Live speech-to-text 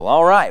Well,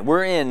 all right,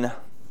 we're in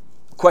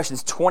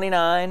questions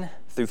 29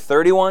 through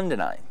 31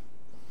 tonight.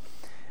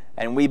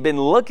 And we've been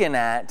looking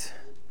at,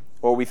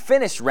 or we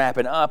finished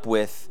wrapping up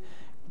with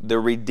the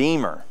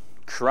Redeemer,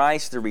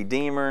 Christ the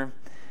Redeemer,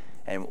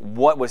 and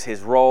what was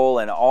his role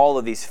and all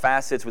of these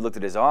facets. We looked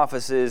at his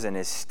offices and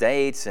his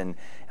states and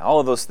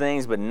all of those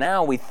things, but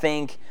now we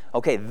think,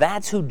 okay,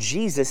 that's who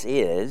Jesus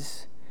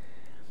is,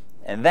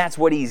 and that's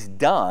what he's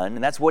done,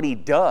 and that's what he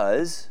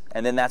does,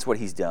 and then that's what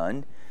he's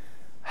done.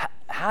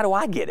 How do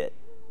I get it?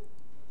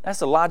 That's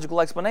the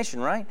logical explanation,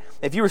 right?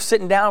 If you were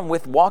sitting down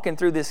walking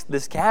through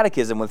this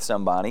catechism with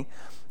somebody,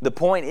 the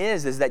point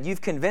is that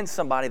you've convinced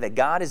somebody that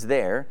God is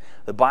there,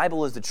 the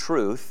Bible is the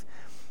truth,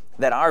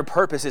 that our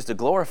purpose is to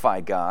glorify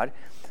God,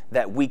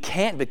 that we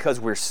can't because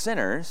we're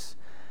sinners.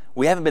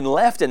 We haven't been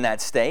left in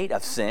that state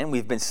of sin.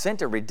 We've been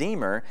sent a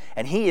Redeemer,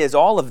 and he is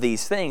all of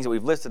these things that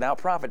we've listed out: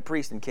 prophet,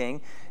 priest, and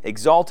king,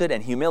 exalted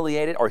and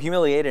humiliated, or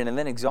humiliated and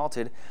then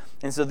exalted.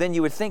 And so then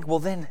you would think, well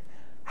then,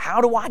 how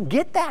do I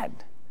get that?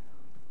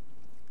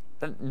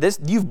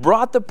 You've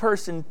brought the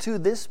person to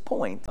this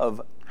point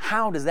of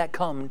how does that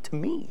come to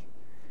me?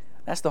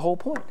 That's the whole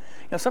point.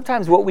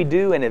 Sometimes what we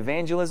do in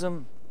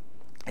evangelism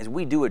is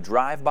we do a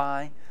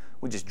drive-by.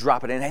 We just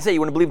drop it in. Hey, say, you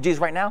want to believe Jesus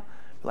right now?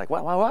 You're like,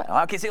 what?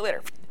 Okay, see you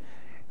later.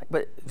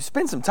 But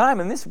spend some time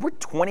in this. We're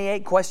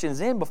 28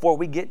 questions in before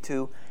we get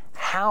to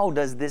how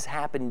does this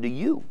happen to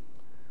you?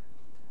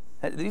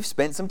 You've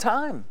spent some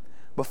time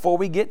before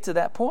we get to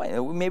that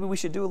point. Maybe we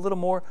should do a little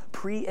more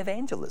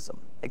pre-evangelism,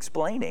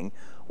 explaining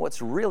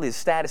what's really the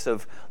status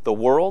of the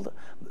world,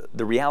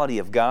 the reality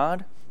of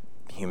God,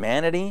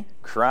 humanity,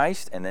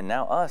 Christ, and then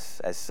now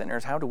us as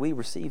sinners. How do we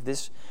receive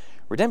this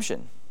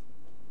redemption?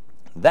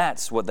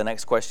 That's what the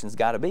next question's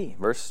got to be.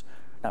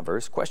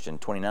 Question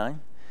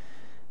 29.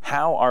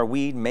 How are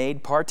we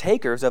made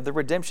partakers of the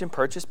redemption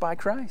purchased by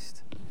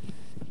Christ?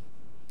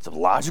 It's a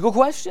logical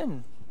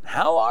question.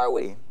 How are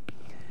we?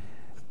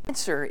 The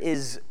answer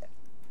is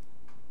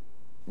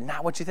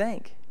not what you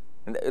think.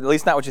 At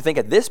least not what you think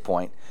at this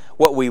point.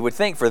 What we would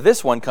think for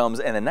this one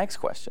comes in the next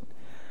question.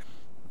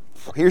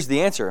 Here's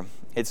the answer.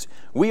 It's,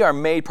 we are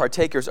made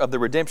partakers of the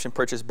redemption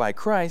purchased by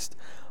Christ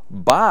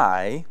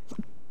by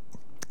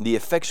the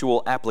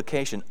effectual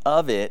application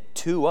of it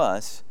to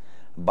us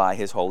by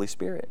his Holy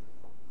Spirit.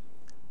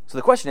 So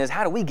the question is,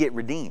 how do we get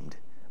redeemed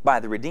by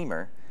the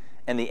Redeemer?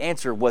 And the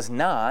answer was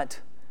not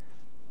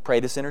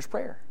pray the sinner's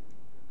prayer.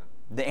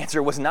 The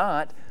answer was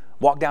not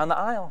walk down the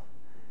aisle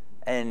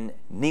and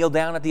kneel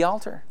down at the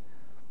altar.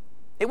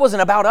 It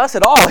wasn't about us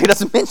at all. He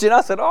doesn't mention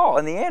us at all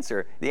in the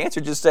answer. The answer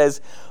just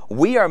says,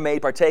 we are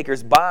made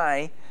partakers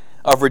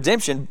of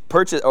redemption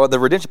purchased, or the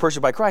redemption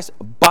purchased by Christ,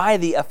 by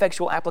the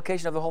effectual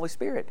application of the Holy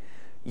Spirit.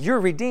 You're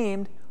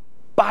redeemed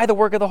by the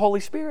work of the Holy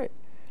Spirit.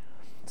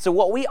 So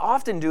what we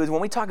often do is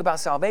when we talk about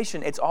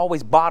salvation, it's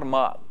always bottom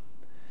up.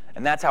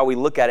 And that's how we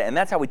look at it, and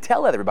that's how we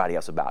tell everybody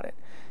else about it.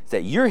 It's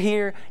that you're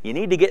here, you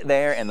need to get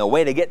there, and the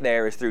way to get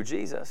there is through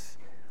Jesus.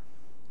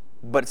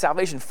 But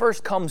salvation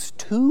first comes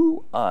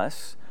to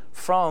us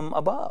from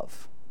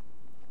above.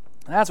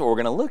 And that's what we're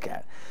going to look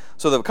at.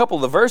 So a couple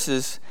of the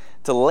verses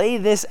to lay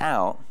this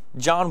out,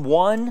 John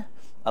 1,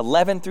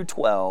 11 through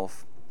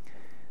 12.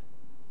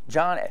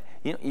 John,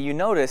 you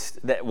noticed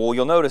that, well,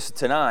 you'll notice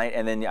tonight,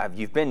 and then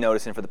you've been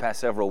noticing for the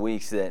past several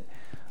weeks, that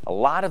a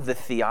lot of the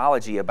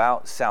theology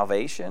about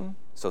salvation,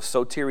 so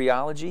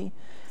soteriology,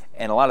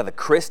 and a lot of the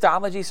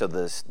Christology, so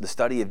the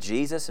study of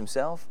Jesus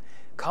himself,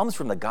 comes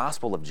from the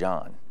Gospel of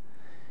John.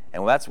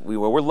 And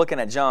we're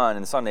looking at John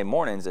in Sunday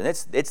mornings, and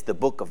it's the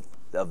book of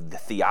the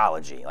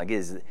theology. Like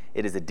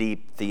it is a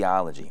deep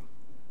theology.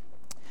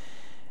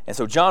 And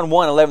so John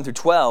 1, 11 through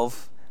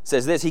 12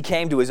 says this: he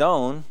came to his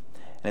own,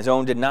 and his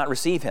own did not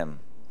receive him.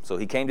 So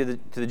he came to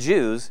the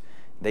Jews,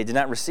 they did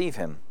not receive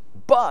him.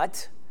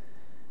 But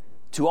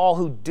to all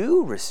who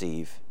did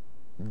receive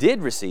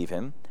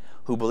him,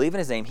 who believe in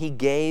his name, he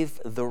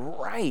gave the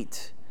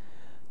right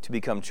to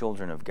become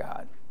children of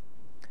God.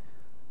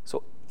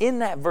 So in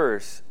that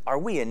verse, are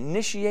we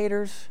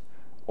initiators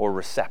or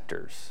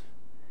receptors?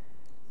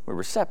 We're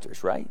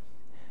receptors, right?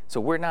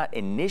 So we're not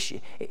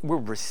we're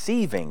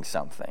receiving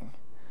something.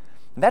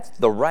 That's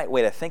the right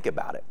way to think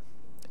about it.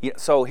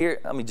 So here,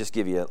 let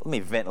me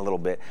vent a little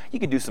bit. You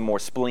can do some more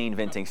spleen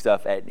venting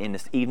stuff in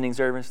the evening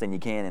service than you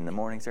can in the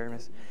morning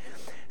service.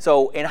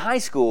 So in high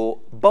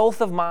school, both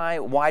of my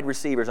wide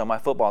receivers on my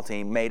football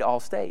team made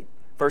All-State,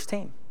 first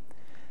team.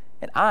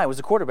 And I was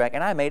a quarterback,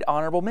 and I made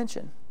honorable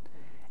mention.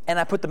 And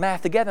I put the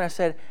math together, and I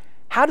said,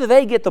 how do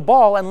they get the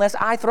ball unless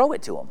I throw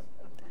it to them?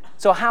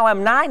 So how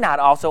am I not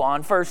also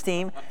on first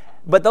team,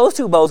 but those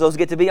two bozos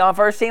get to be on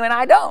first team and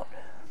I don't?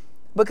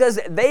 Because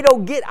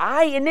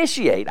I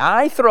initiate,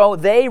 I throw,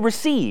 they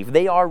receive.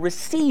 They are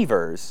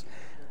receivers.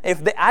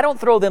 If I don't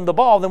throw them the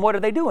ball, then what are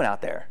they doing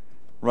out there?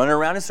 Running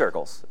around in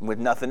circles with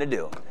nothing to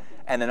do.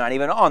 And they're not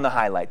even on the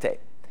highlight tape.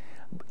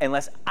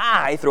 Unless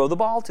I throw the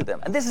ball to them.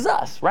 And this is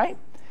us, right?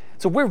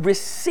 So we're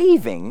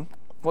receiving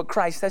what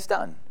Christ has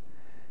done.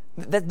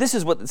 This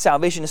is what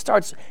salvation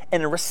starts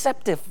in a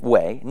receptive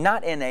way,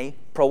 not in a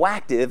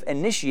proactive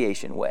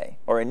initiation way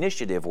or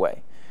initiative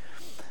way.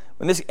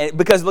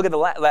 Because look at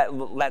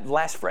that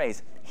last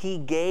phrase. He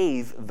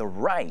gave the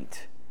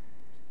right.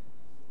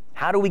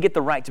 How do we get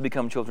the right to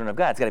become children of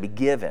God? It's got to be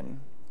given.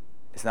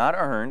 It's not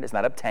earned. It's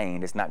not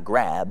obtained. It's not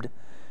grabbed.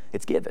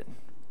 It's given.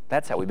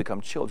 That's how we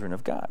become children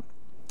of God.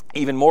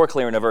 Even more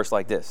clear in a verse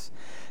like this.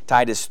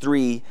 Titus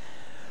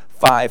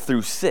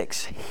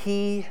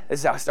 3:5-6. This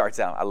is how it starts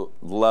out.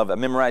 I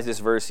memorized this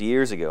verse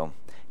years ago.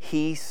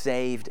 He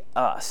saved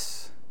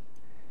us,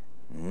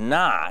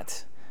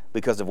 not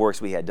because of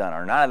works we had done,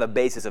 or not on the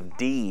basis of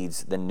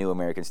deeds, the New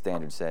American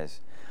Standard says,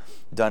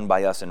 done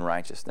by us in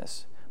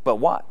righteousness. But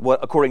what?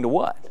 According to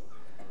what?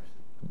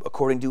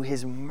 According to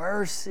his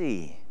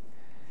mercy,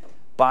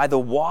 by the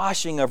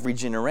washing of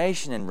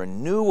regeneration and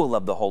renewal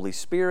of the Holy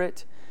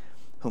Spirit,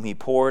 whom he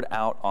poured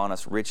out on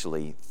us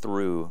richly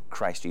through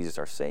Christ Jesus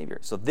our Savior.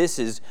 So this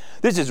is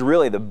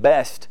really the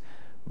best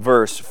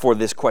verse for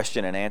this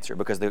question and answer,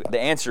 because the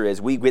answer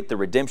is we get the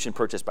redemption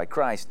purchased by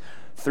Christ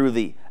through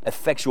the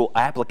effectual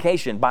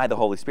application by the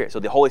Holy Spirit. So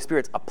the Holy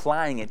Spirit's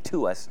applying it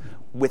to us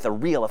with a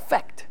real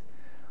effect.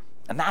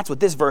 And that's what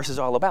this verse is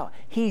all about.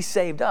 He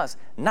saved us,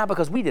 not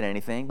because we did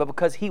anything, but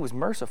because he was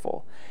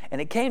merciful. And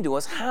it came to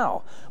us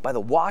how? By the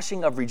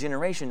washing of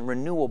regeneration,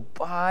 renewal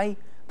by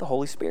the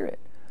Holy Spirit.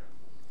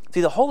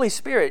 See, the Holy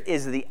Spirit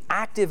is the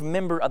active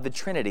member of the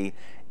Trinity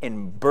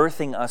in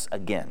birthing us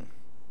again.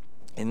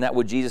 Isn't that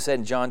what Jesus said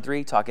in John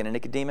 3, talking to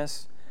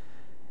Nicodemus?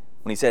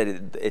 When he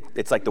said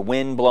it's like the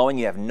wind blowing,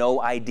 you have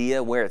no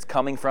idea where it's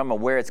coming from or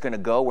where it's going to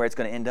go, where it's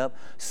going to end up.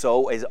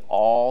 So is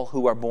all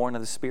who are born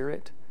of the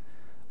Spirit.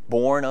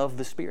 Born of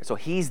the Spirit. So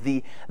he's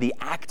the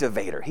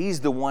activator.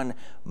 He's the one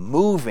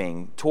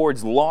moving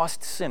towards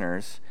lost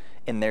sinners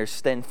in their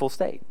sinful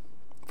state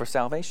for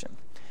salvation.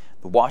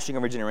 The washing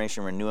of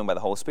regeneration, renewing by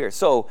the Holy Spirit.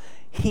 So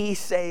he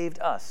saved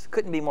us.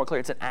 Couldn't be more clear.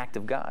 It's an act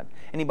of God.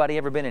 Anybody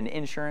ever been in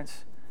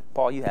insurance?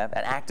 Paul, you have.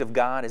 An act of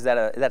God,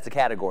 that's a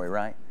category,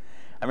 right?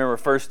 I remember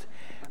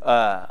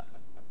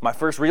my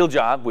first real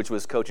job, which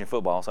was coaching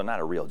football, so not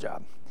a real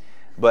job.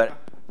 But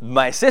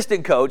my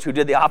assistant coach, who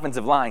did the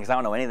offensive line, because I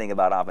don't know anything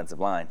about offensive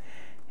line,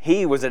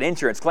 he was an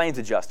insurance claims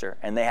adjuster,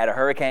 and they had a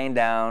hurricane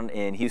down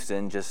in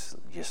Houston, just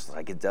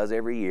like it does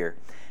every year.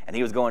 And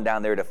he was going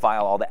down there to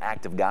file all the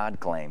act of God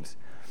claims.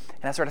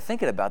 And I started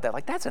thinking about that,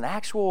 like that's an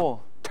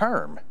actual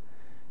term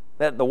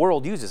that the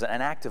world uses,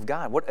 an act of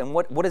God.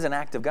 What is an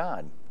act of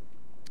God?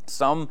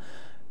 Some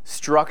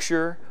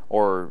structure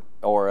or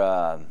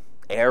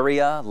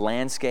area,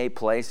 landscape,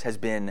 place has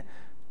been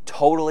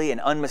totally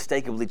and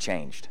unmistakably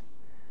changed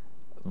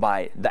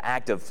by the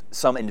act of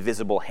some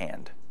invisible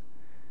hand.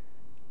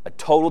 A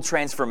total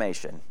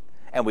transformation.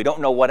 And we don't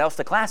know what else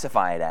to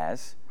classify it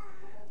as,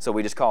 so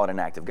we just call it an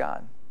act of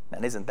God.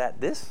 And isn't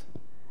that this?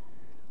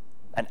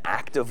 An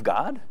act of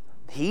God?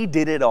 He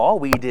did it all.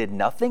 We did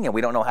nothing, and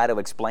we don't know how to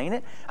explain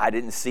it. I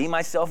didn't see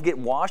myself get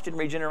washed in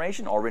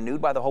regeneration or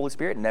renewed by the Holy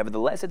Spirit.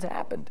 Nevertheless, it's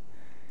happened.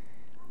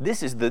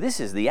 This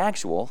is the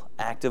actual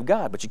act of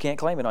God, but you can't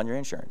claim it on your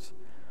insurance.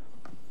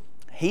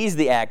 He's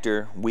the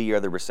actor, we are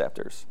the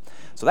receptors.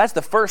 So that's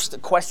the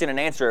first question and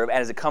answer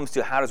as it comes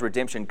to how does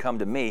redemption come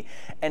to me.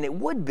 And it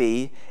would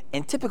be,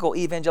 in typical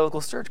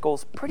evangelical search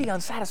goals, pretty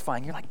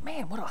unsatisfying. You're like,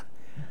 man,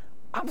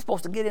 I'm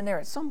supposed to get in there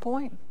at some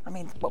point. I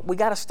mean, we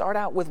got to start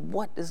out with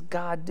what is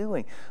God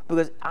doing?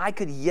 Because I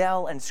could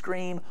yell and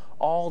scream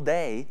all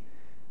day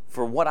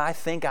for what I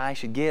think I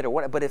should get,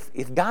 but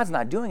if God's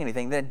not doing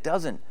anything, then it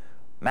doesn't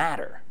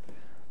matter.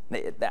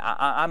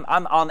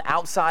 I'm on the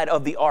outside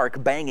of the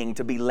ark banging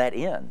to be let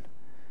in.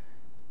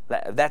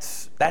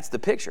 That's the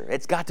picture.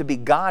 It's got to be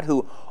God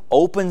who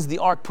opens the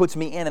ark, puts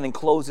me in, and then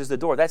closes the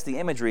door. That's the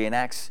imagery in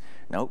Acts.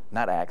 No,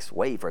 not Acts.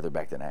 Way further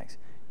back than Acts.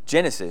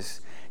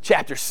 Genesis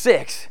chapter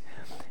 6.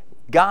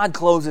 God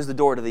closes the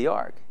door to the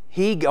ark.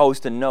 He goes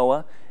to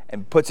Noah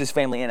and puts his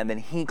family in, and then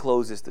he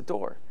closes the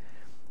door.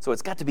 So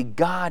it's got to be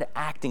God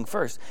acting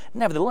first.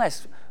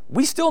 Nevertheless,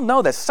 we still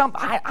know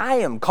that I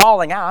am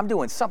calling out. I'm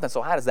doing something.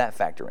 So how does that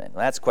factor in?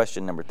 Well, that's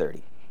question number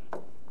 30.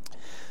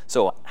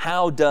 So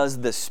how does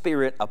the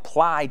Spirit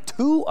apply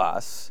to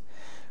us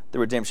the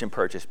redemption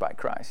purchased by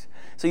Christ?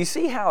 So you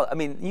see how,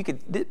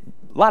 a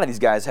lot of these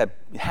guys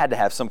had to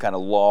have some kind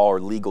of law or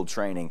legal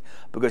training,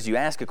 because you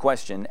ask a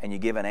question and you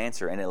give an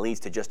answer and it leads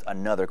to just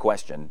another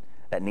question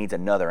that needs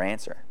another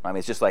answer. I mean,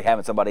 it's just like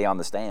having somebody on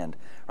the stand,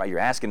 right? You're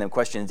asking them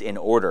questions in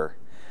order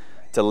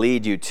to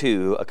lead you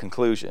to a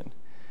conclusion.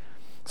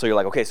 So you're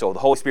like, okay, so the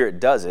Holy Spirit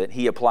does it.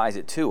 He applies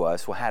it to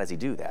us. Well, how does he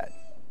do that?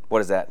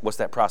 What's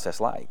that process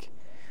like?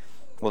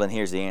 Well, then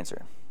here's the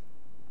answer.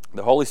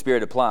 The Holy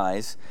Spirit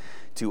applies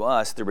to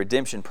us the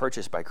redemption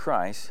purchased by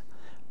Christ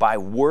by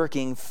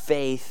working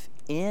faith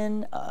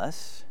in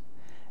us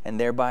and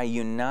thereby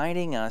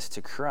uniting us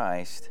to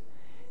Christ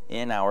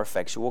in our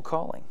effectual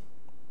calling.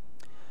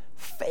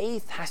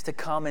 Faith has to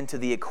come into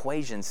the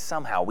equation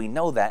somehow. We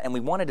know that, and we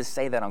wanted to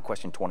say that on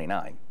question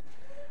 29.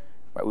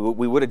 Right?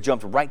 We would have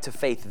jumped right to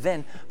faith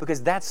then,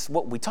 because that's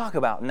what we talk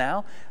about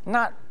now.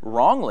 Not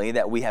wrongly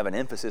that we have an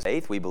emphasis on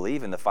faith. We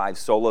believe in the 5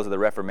 solas of the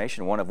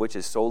Reformation, one of which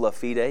is sola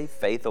fide,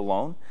 faith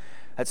alone.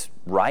 That's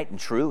right and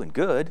true and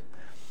good.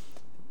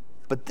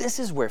 But this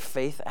is where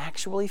faith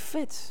actually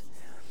fits.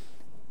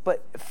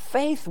 But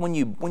faith, when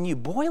you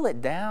boil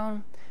it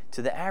down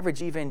to the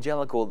average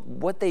evangelical,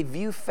 what they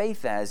view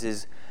faith as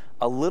is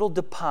a little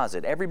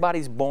deposit.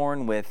 Everybody's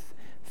born with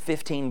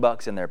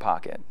 $15 in their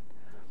pocket,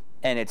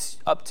 and it's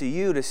up to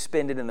you to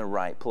spend it in the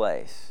right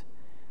place.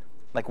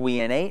 Like, we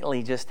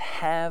innately just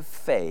have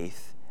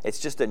faith. It's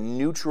just a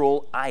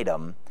neutral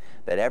item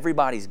that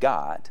everybody's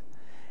got,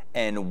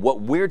 and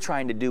what we're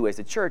trying to do as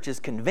a church is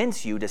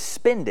convince you to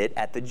spend it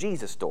at the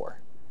Jesus store.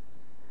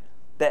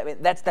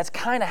 That's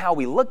kind of how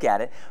we look at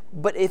it.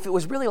 But if it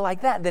was really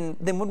like that, then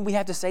wouldn't we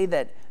have to say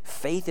that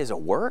faith is a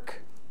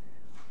work?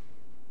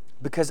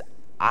 Because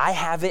I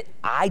have it,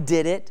 I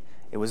did it,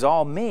 it was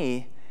all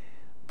me.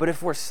 But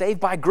if we're saved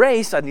by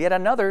grace, and yet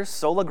another,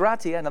 sola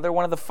gratia, another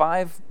one of the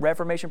 5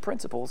 Reformation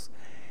principles,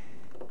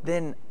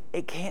 then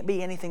it can't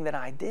be anything that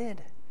I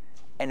did.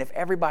 And if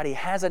everybody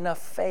has enough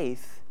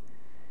faith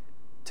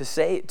to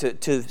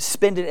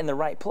spend it in the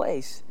right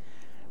place,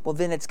 well,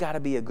 then it's got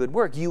to be a good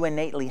work. You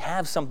innately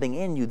have something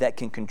in you that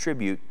can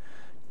contribute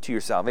to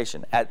your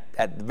salvation. At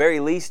the very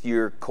least,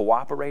 you're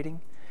cooperating.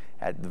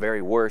 At the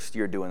very worst,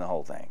 you're doing the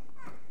whole thing.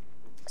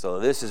 So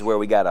this is where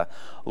we got to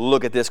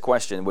look at this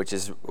question, which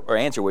is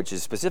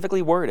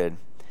specifically worded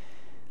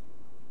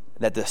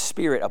that the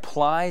Spirit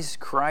applies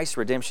Christ's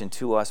redemption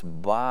to us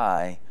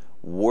by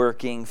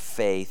working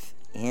faith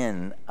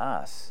in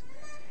us.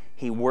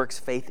 He works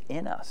faith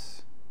in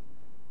us.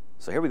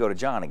 So here we go to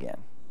John again.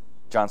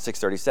 John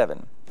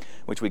 6:37,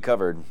 which we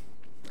covered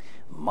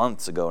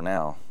months ago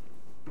now.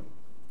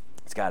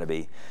 It's got to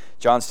be.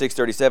 John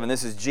 6:37,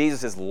 this is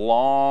Jesus'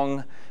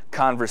 long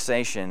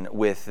conversation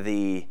with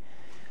the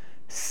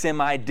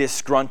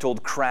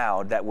semi-disgruntled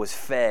crowd that was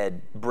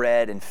fed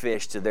bread and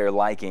fish to their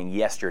liking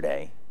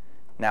yesterday.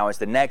 Now it's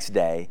the next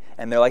day,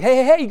 and they're like,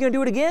 hey, you going to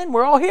do it again?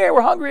 We're all here.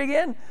 We're hungry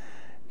again.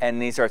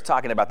 And he starts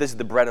talking about, this is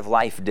the bread of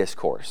life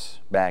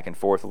discourse, back and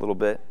forth a little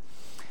bit.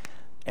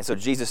 And so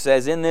Jesus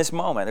says, in this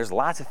moment, there's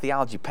lots of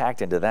theology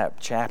packed into that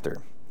chapter.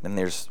 And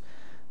there's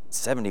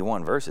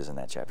 71 verses in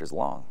that chapter. It's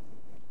long.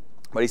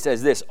 But he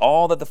says this,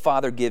 all that the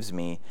Father gives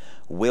me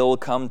will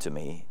come to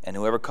me, and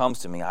whoever comes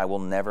to me I will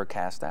never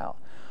cast out.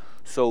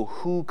 So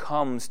who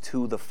comes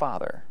to the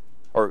Father?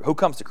 Or who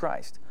comes to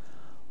Christ?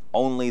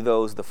 Only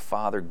those the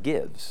Father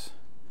gives.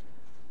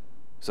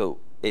 So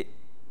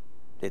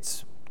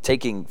it's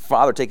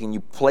Father taking you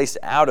place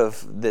out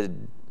of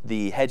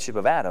the headship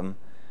of Adam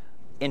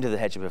into the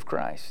headship of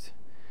Christ.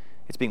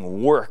 It's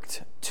being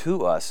worked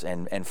to us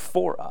and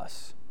for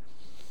us.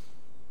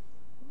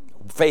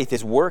 Faith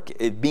is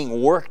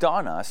being worked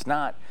on us,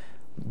 not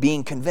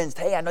being convinced,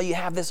 hey, I know you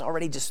have this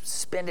already, just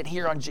spend it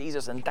here on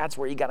Jesus, and that's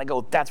where you got to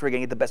go. That's where you're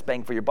going to get the best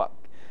bang for your buck.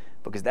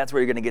 Because that's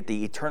where you're going to get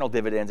the eternal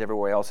dividends.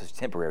 Everywhere else is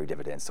temporary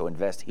dividends. So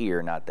invest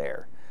here, not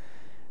there.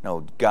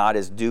 No, God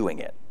is doing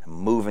it,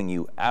 moving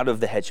you out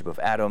of the headship of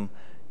Adam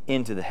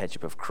into the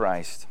headship of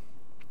Christ.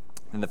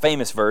 And the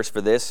famous verse for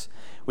this,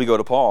 we go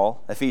to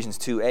Paul, Ephesians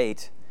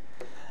 2:8.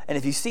 And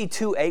if you see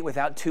 2:8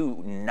 without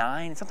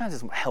 2:9, sometimes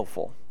it's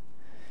helpful.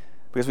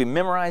 Because we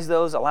memorize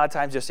those a lot of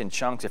times just in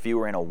chunks. If you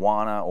were in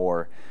Awana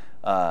or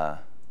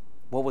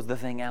what was the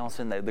thing,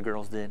 Allison, that the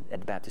girls did at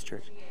the Baptist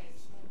church?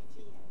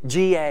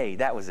 GA,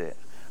 that was it.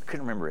 I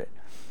couldn't remember it.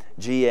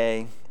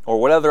 GA, or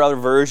whatever other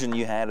version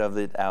you had of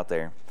it out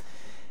there.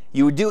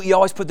 You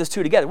always put those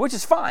two together, which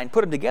is fine,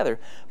 put them together.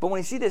 But when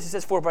you see this, it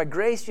says, for by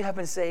grace you have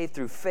been saved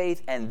through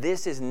faith, and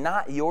this is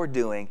not your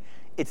doing,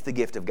 it's the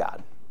gift of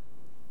God.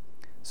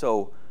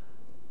 So,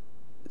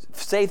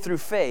 saved through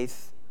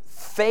faith,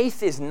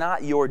 faith is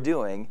not your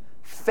doing,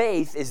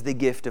 faith is the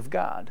gift of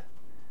God.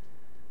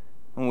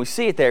 When we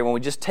see it there, when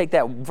we just take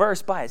that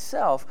verse by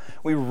itself,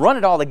 we run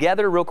it all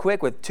together real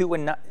quick with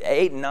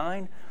 8 and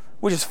 9,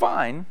 which is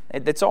fine.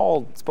 It's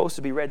all supposed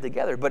to be read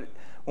together. But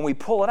when we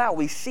pull it out,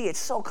 we see it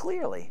so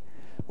clearly.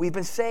 We've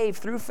been saved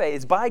through faith.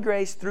 It's by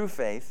grace through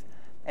faith.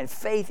 And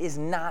faith is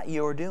not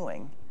your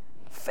doing.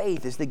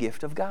 Faith is the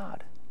gift of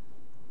God.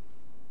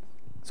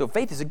 So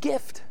faith is a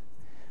gift.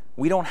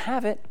 We don't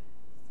have it.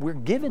 We're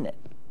given it.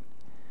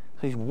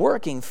 So He's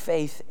working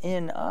faith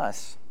in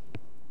us.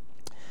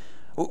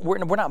 We're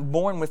not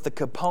born with the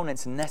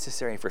components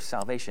necessary for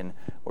salvation.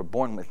 We're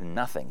born with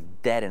nothing,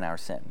 dead in our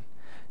sin.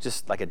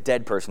 Just like a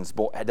dead person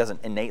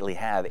doesn't innately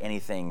have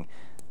anything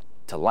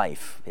to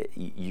life.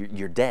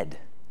 You're dead.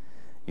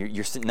 None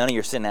of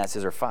your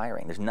synapses are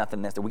firing. There's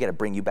nothing necessary. We got to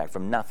bring you back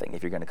from nothing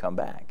if you're going to come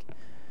back.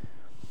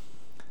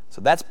 So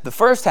that's the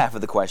first half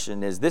of the question.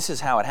 This is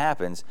how it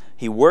happens.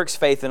 He works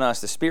faith in us,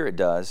 the Spirit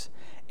does,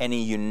 and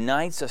He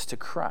unites us to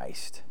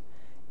Christ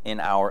in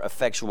our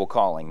effectual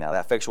calling. Now,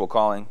 that effectual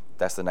calling,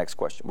 that's the next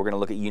question. We're going to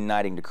look at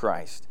uniting to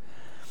Christ.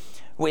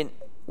 When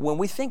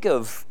we think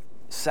of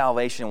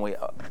salvation,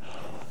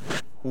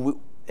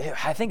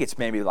 I think it's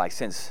maybe like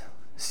since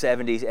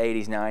 70s,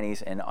 80s,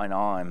 90s, and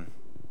on,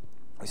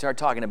 we start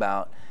talking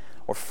about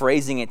or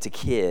phrasing it to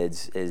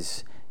kids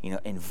as,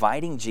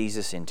 inviting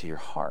Jesus into your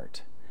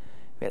heart.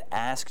 We had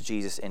ask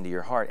Jesus into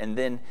your heart. And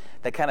then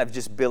that kind of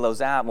just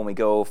billows out when we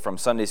go from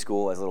Sunday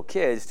school as little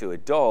kids to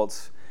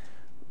adults.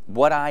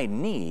 What I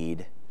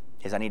need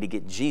is I need to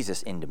get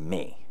Jesus into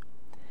me.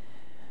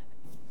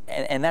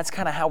 And that's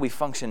kind of how we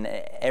function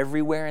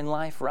everywhere in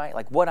life, right?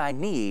 Like what I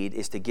need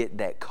is to get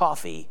that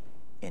coffee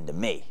into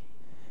me.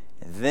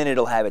 And then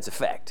it'll have its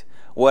effect.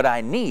 What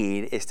I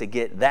need is to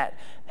get that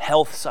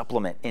health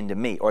supplement into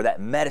me or that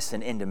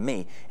medicine into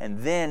me. And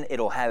then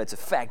it'll have its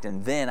effect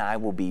and then I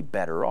will be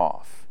better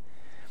off.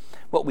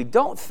 What we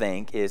don't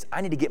think is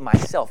I need to get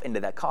myself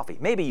into that coffee.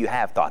 Maybe you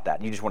have thought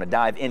that. You just want to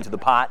dive into the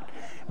pot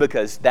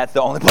because that's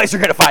the only place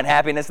you're going to find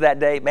happiness that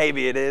day.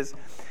 Maybe it is.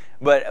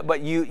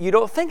 But you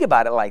don't think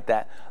about it like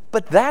that.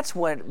 But that's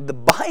what the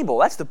Bible,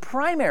 that's the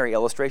primary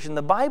illustration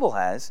the Bible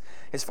has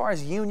as far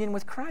as union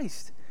with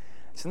Christ.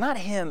 It's not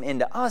him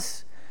into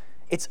us,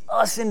 it's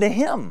us into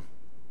him.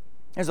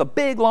 There's a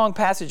big, long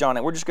passage on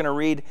it. We're just going to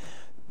read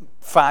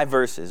 5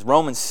 verses.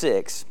 Romans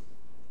 6,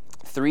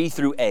 3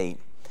 through 8.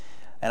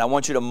 And I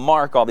want you to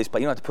mark all these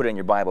places. You don't have to put it in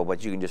your Bible,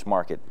 but you can just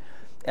mark it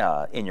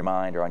in your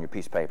mind or on your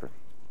piece of paper.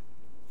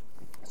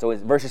 So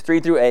it's verses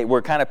 3 through 8.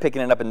 We're kind of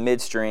picking it up in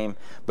midstream,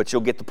 but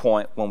you'll get the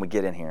point when we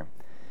get in here.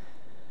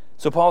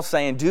 So Paul's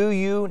saying, do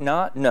you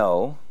not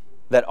know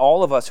that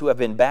all of us who have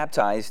been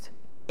baptized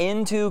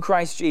into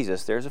Christ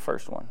Jesus, there's the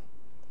first one,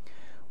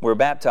 were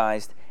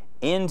baptized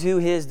into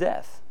his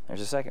death. There's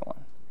the second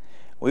one.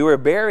 We were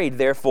buried,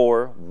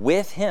 therefore,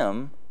 with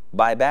him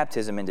by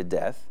baptism into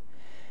death,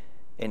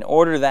 in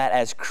order that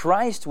as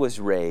Christ was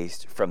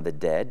raised from the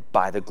dead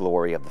by the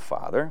glory of the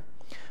Father,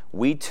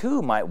 we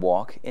too might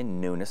walk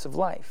in newness of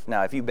life.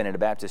 Now, if you've been in a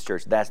Baptist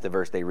church, that's the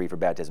verse they read for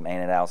baptism.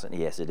 Ain't it, Allison?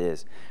 Yes, it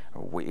is.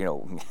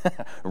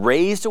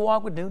 Raised to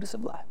walk with newness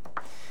of life.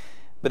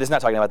 But it's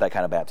not talking about that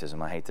kind of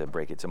baptism. I hate to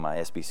break it to my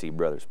SBC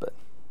brothers, but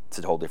it's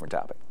a whole different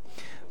topic.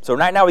 So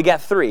right now we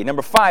got 3.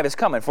 Number 5 is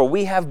coming. For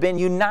we have been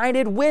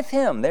united with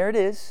him. There it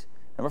is.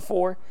 Number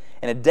 4.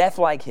 In a death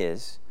like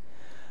his.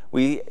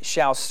 We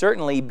shall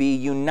certainly be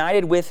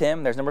united with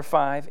him. There's number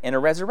 5. In a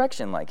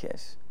resurrection like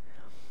his.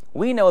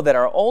 We know that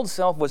our old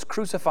self was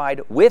crucified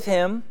with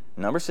him,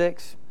 number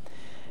 6,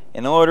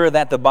 in order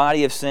that the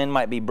body of sin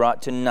might be brought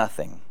to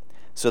nothing,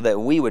 so that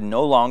we would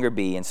no longer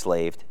be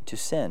enslaved to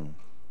sin.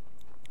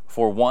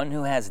 For one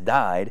who has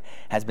died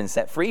has been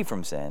set free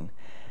from sin.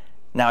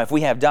 Now, if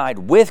we have died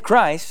with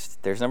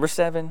Christ, there's number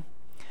 7,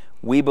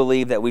 we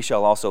believe that we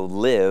shall also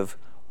live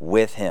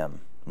with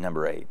him,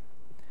 number 8.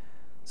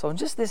 So in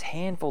just this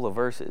handful of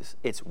verses,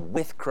 it's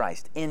with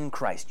Christ, in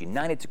Christ,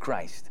 united to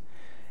Christ.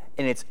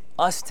 And it's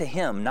us to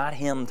him, not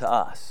him to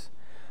us.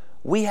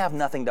 We have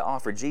nothing to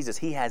offer Jesus.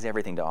 He has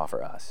everything to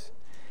offer us.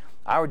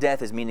 Our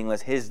death is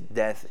meaningless. His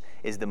death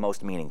is the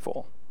most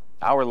meaningful.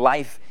 Our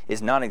life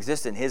is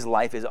non-existent. His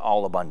life is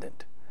all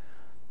abundant.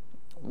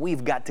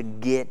 We've got to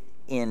get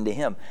into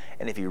him.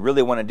 And if you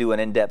really want to do an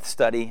in-depth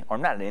study, or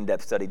not an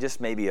in-depth study,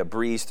 just maybe a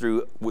breeze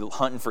through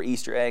hunting for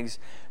Easter eggs,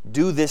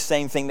 do this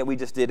same thing that we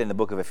just did in the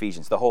book of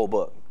Ephesians, the whole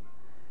book.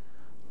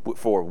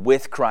 For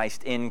with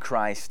Christ, in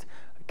Christ,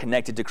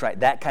 connected to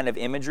Christ, that kind of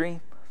imagery,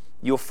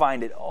 you'll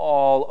find it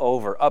all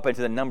over, up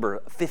into the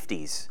number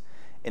 50s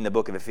in the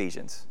book of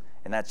Ephesians.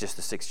 And that's just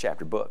the 6th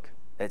chapter book.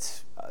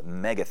 It's a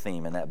mega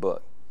theme in that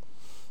book.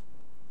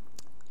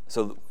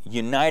 So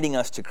uniting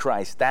us to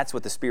Christ, that's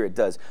what the Spirit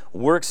does.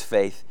 Works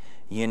faith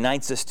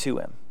unites us to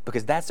him,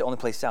 because that's the only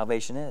place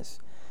salvation is.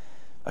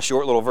 A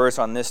short little verse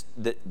on this,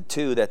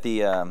 too, that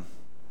the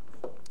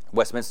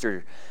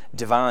Westminster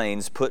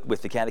Divines put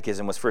with the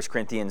Catechism was 1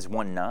 Corinthians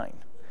 1:9.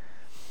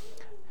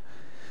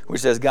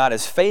 Which says, God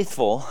is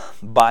faithful,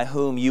 by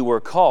whom you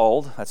were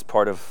called, that's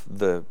part of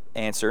the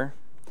answer,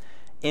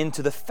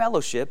 into the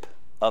fellowship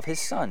of his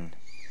Son,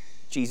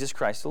 Jesus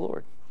Christ the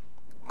Lord.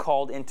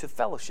 Called into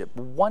fellowship,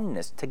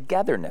 oneness,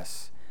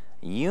 togetherness,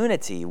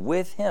 unity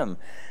with him.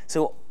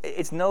 So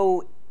it's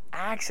no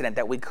accident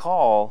that we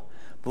call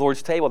the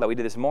Lord's table that we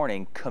did this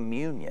morning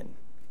communion,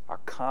 our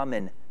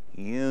common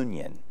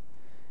union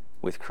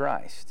with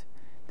Christ.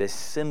 This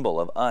symbol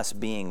of us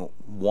being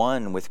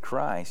one with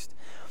Christ.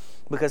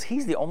 Because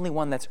he's the only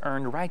one that's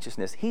earned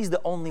righteousness. He's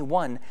the only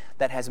one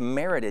that has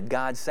merited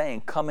God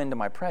saying, come into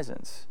my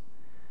presence.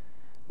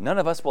 None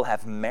of us will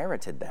have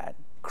merited that.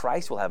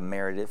 Christ will have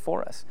merited it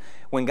for us.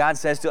 When God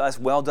says to us,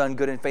 well done,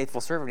 good and faithful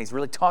servant, he's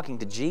really talking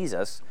to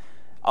Jesus,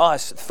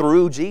 us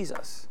through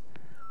Jesus.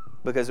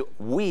 Because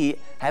we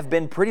have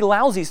been pretty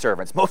lousy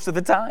servants most of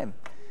the time.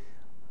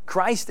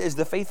 Christ is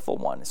the faithful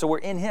one. So we're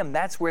in him.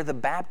 That's where the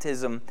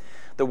baptism,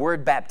 the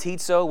word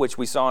baptizo, which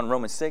we saw in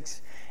Romans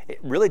 6, it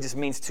really just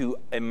means to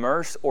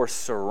immerse or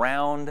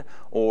surround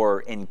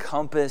or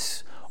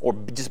encompass or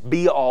just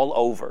be all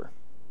over.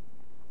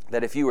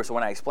 That if you were, so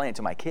when I explain it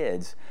to my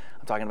kids,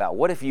 I'm talking about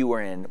what if you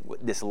were in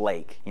this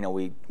lake? You know,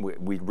 we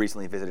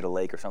recently visited a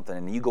lake or something,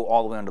 and you go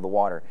all the way under the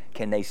water.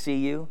 Can they see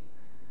you?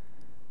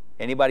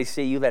 Anybody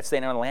see you that's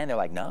standing on the land? They're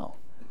like, no.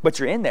 But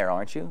you're in there,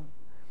 aren't you?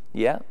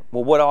 Yeah.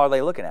 Well, what are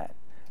they looking at?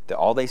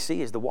 All they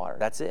see is the water.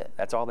 That's it.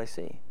 That's all they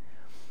see.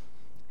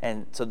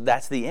 And so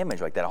that's the image,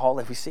 like that. All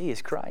that we see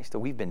is Christ.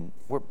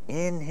 We're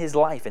in his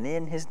life and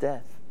in his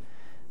death.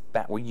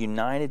 We're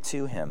united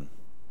to him.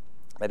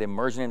 That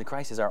immersion into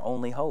Christ is our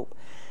only hope.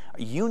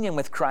 Union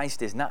with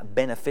Christ is not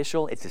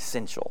beneficial, it's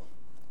essential.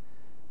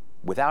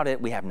 Without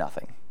it, we have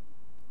nothing.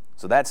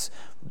 So that's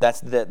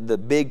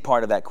the big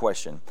part of that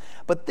question.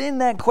 But then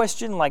that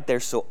question, like they're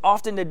so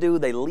often to do,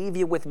 they leave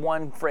you with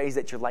one phrase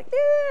that you're like,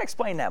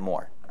 explain that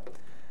more.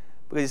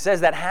 Because it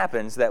says that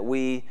happens, that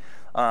we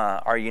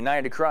are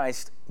united to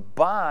Christ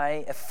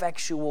by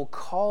effectual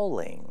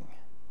calling.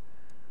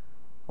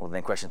 Well,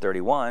 then question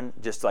 31,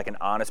 just like an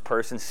honest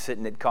person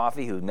sitting at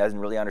coffee who doesn't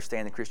really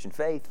understand the Christian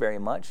faith very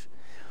much,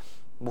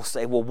 will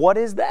say, well, what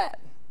is that?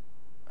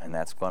 And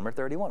that's number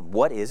 31.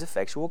 What is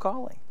effectual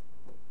calling?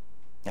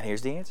 And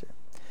here's the answer.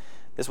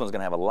 This one's going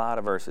to have a lot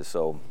of verses,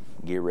 so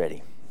get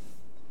ready.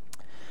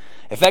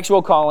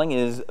 Effectual calling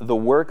is the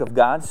work of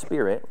God's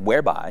Spirit,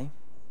 whereby,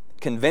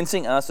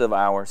 convincing us of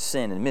our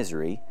sin and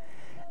misery,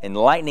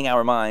 enlightening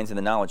our minds in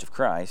the knowledge of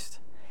Christ,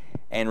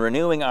 and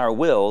renewing our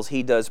wills,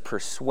 He does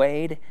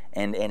persuade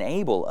and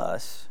enable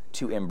us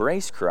to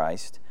embrace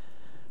Christ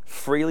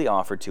freely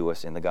offered to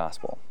us in the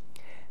gospel.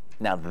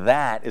 Now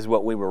that is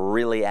what we were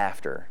really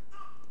after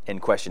in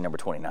question number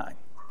 29.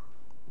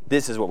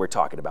 This is what we're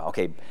talking about.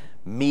 Okay,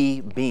 me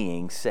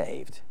being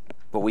saved.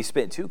 But we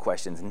spent 2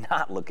 questions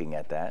not looking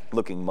at that,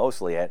 looking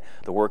mostly at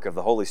the work of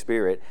the Holy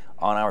Spirit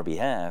on our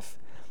behalf.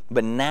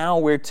 But now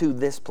we're to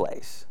this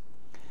place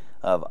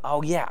of,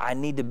 I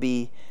need to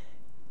be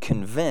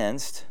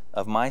convinced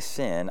of my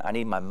sin. I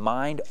need my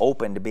mind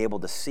open to be able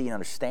to see and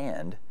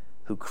understand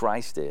who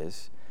Christ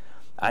is.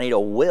 I need a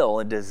will,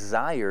 a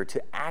desire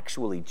to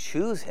actually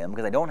choose Him,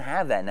 because I don't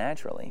have that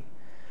naturally.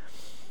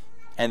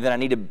 And then I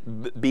need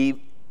to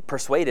be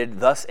persuaded,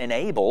 thus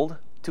enabled,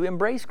 to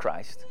embrace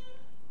Christ,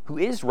 who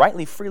is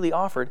rightly freely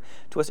offered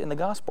to us in the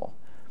gospel.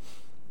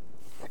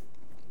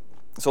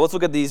 So let's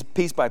look at these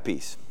piece by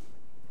piece.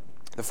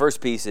 The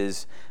first piece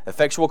is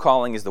effectual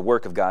calling is the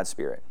work of God's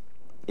Spirit.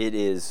 It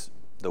is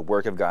the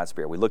work of God's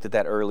Spirit. We looked at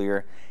that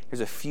earlier. Here's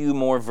a few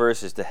more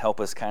verses to help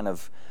us kind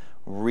of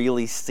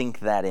really sink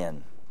that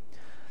in.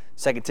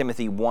 2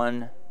 Timothy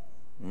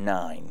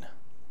 1:9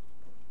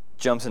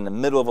 jumps in the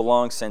middle of a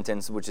long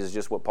sentence, which is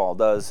just what Paul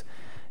does.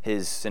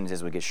 His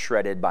sentences would get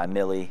shredded by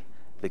milli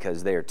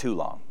because they are too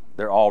long.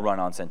 They're all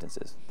run-on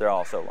sentences. They're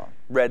all so long.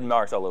 Red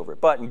marks all over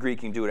it. But in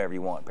Greek, you can do whatever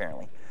you want,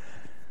 apparently.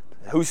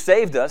 Who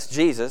saved us,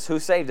 Jesus, who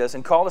saved us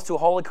and called us to a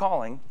holy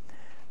calling,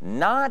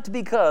 not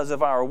because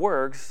of our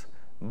works,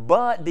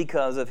 but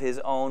because of His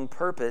own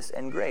purpose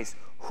and grace.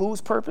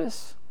 Whose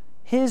purpose?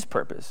 His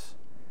purpose.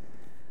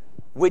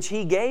 Which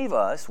He gave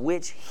us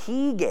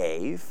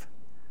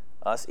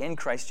in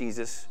Christ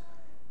Jesus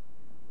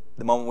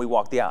the moment we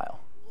walked the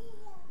aisle.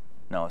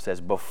 No, it says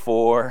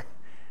before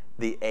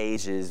the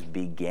ages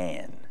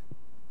began.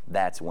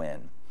 That's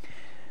when.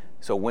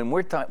 So when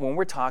we're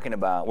talking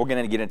about, we're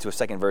going to get into a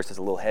second verse that's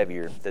a little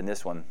heavier than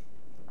this one.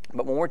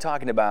 But when we're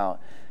talking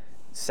about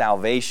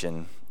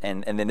salvation,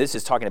 and then this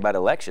is talking about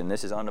election,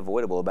 this is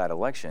unavoidable about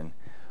election,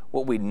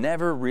 what we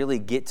never really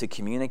get to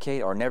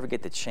communicate or never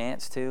get the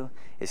chance to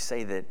is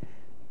say that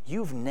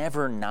you've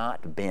never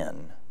not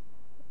been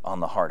on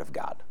the heart of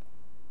God.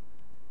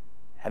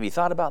 Have you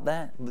thought about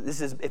that?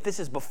 If this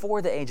is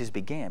before the ages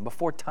began,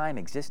 before time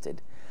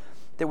existed,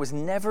 there was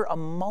never a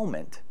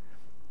moment,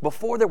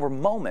 before there were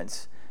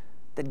moments,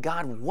 that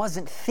God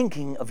wasn't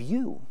thinking of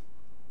you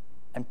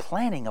and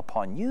planning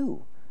upon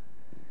you.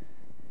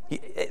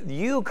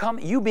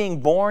 You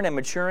being born and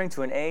maturing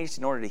to an age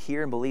in order to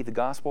hear and believe the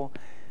gospel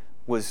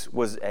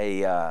was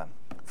a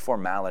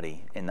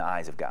formality in the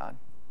eyes of God,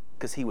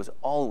 because He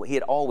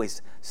had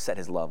always set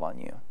His love on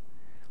you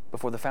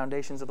before the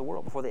foundations of the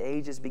world, before the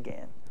ages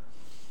began.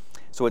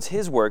 So it's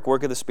His work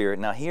of the Spirit.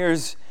 Now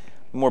here's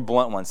a more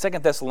blunt one. 2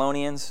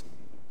 Thessalonians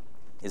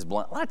is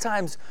blunt. A lot of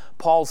times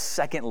Paul's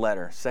second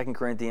letter, 2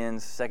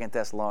 Corinthians, 2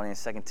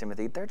 Thessalonians, 2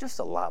 Timothy, they're just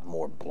a lot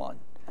more blunt.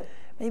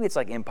 Maybe it's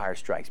like Empire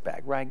Strikes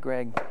Back, right,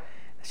 Greg?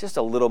 It's just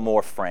a little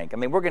more frank. I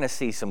mean, we're going to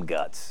see some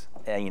guts,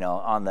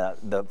 on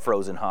the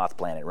frozen Hoth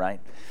planet,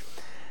 right?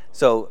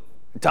 So,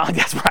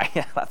 that's right.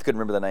 I couldn't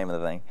remember the name of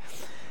the thing.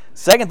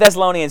 2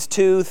 Thessalonians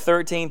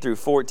 2:13 through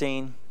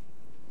 14.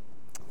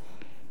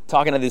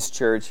 Talking to this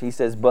church, he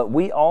says, "But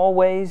we ought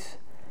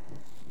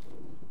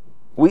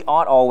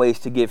always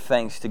to give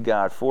thanks to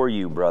God for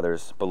you,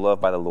 brothers,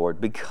 beloved by the Lord,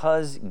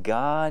 because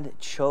God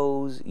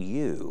chose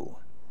you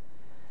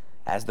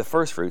as the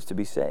firstfruits to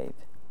be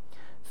saved,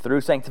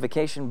 through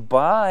sanctification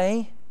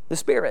by the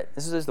Spirit."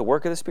 This is the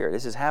work of the Spirit.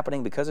 This is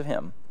happening because of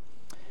Him.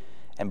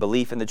 "And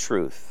belief in the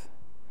truth.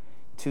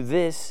 To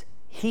this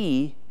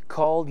He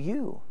called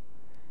you."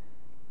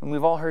 And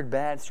we've all heard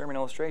bad sermon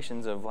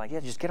illustrations of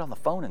just get on the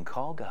phone and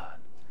call God.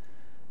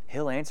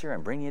 He'll answer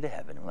and bring you to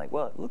heaven. We're like,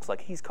 well, it looks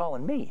like He's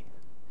calling me.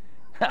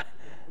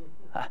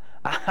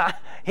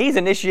 He's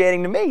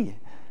initiating to me.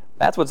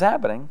 That's what's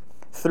happening.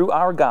 "Through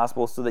our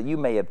gospel, so that you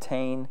may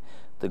obtain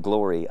the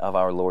glory of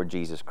our Lord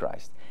Jesus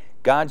Christ."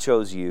 God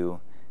chose you.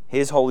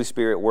 His Holy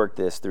Spirit worked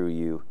this through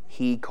you.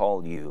 He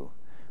called you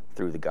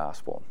through the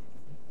gospel.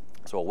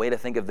 So a way to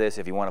think of this,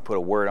 if you want to put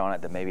a word on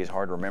it that maybe is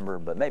hard to remember,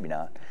 but maybe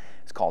not,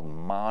 it's called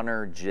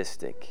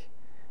monergistic.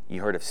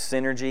 You heard of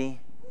synergy?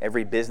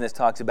 Every business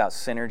talks about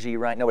synergy,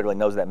 right? Nobody really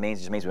knows what that means.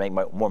 It just means we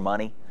make more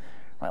money.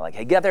 Right? Like,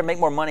 hey, get out there and make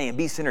more money and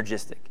be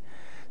synergistic.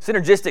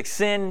 Synergistic,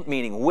 sin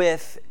meaning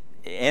with,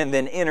 and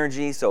then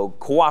energy, so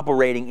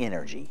cooperating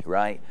energy,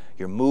 right?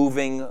 You're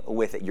moving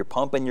with it. You're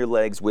pumping your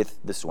legs with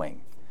the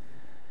swing.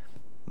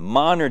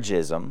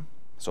 Monergism,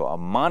 so a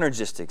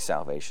monergistic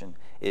salvation,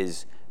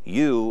 is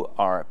you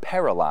are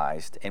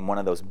paralyzed in one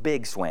of those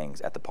big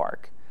swings at the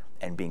park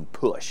and being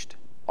pushed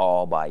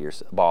all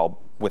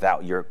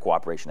without your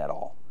cooperation at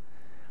all.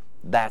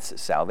 That's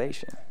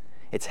salvation.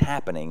 It's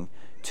happening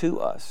to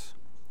us.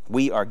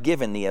 We are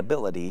given the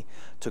ability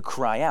to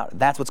cry out.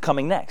 That's what's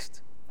coming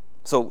next.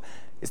 So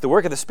it's the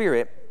work of the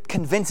Spirit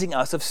convincing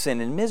us of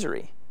sin and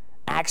misery.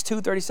 Acts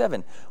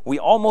 2:37. We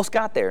almost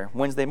got there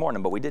Wednesday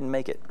morning, but we didn't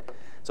make it.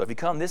 So if you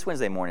come this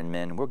Wednesday morning,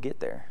 men, we'll get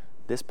there.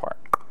 This part.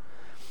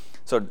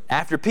 So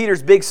after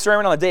Peter's big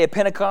sermon on the day of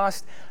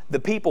Pentecost, the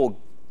people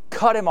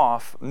cut him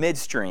off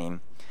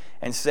midstream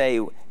and say,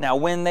 now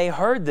when they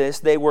heard this,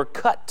 they were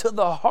cut to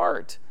the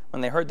heart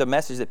when they heard the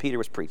message that Peter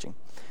was preaching,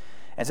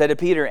 and said to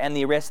Peter and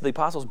the rest of the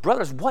apostles,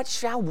 brothers, what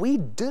shall we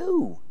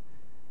do?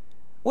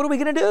 What are we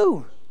going to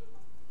do?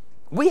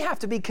 We have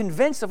to be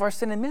convinced of our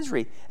sin and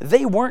misery.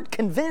 They weren't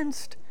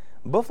convinced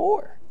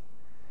before.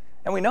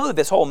 And we know that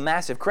this whole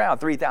massive crowd,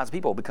 3,000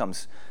 people,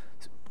 becomes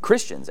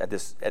Christians at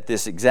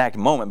this exact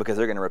moment because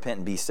they're going to repent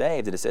and be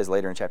saved, as it says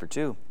later in chapter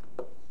 2.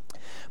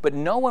 But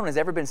no one has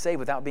ever been saved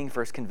without being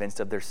first convinced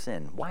of their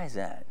sin. Why is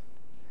that?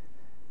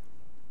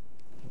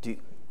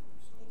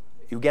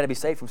 You've got to be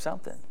saved from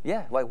something.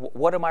 Yeah, like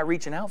what am I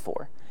reaching out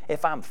for?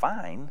 If I'm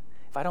fine,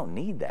 if I don't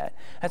need that.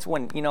 That's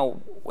when,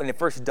 when it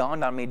first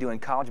dawned on me doing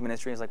college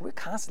ministry, it's like we're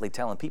constantly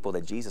telling people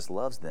that Jesus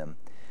loves them.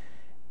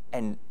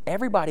 And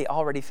everybody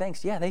already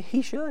thinks,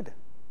 he should.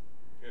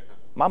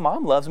 My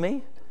mom loves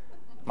me.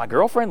 My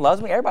girlfriend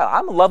loves me. Everybody,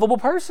 I'm a lovable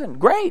person.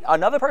 Great.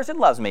 Another person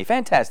loves me.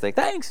 Fantastic.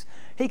 Thanks.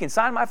 He can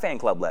sign my fan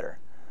club letter.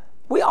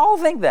 We all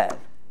think that.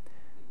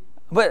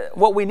 But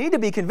what we need to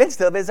be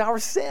convinced of is our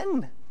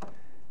sin.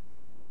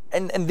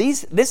 And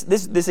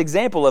this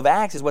example of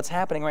Acts is what's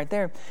happening right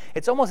there.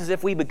 It's almost as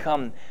if we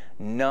become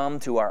numb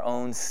to our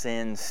own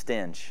sin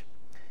stench.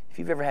 If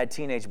you've ever had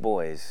teenage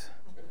boys,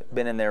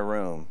 been in their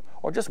room,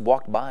 or just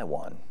walked by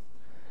one,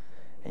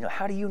 and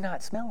how do you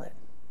not smell it?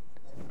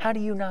 How do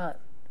you not?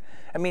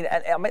 I mean,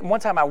 one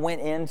time I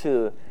went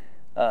into,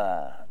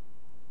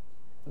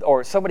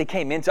 or somebody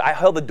came into, I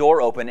held the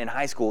door open in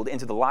high school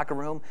into the locker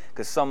room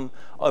because some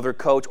other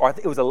coach, or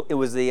it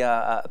was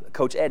the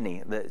Coach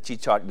Edney, she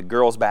taught the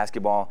girls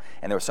basketball,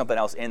 and there was something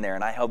else in there,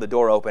 and I held the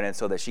door open and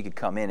so that she could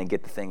come in and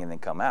get the thing and then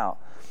come out.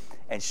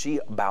 And she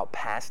about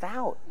passed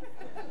out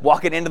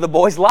walking into the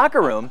boys'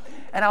 locker room,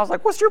 and I was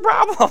like, what's your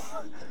problem?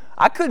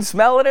 I couldn't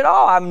smell it at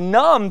all. I'm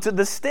numb to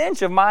the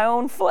stench of my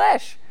own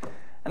flesh.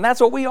 And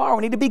that's what we are.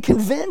 We need to be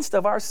convinced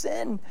of our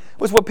sin.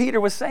 Was what Peter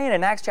was saying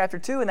in Acts chapter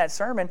 2 in that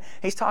sermon.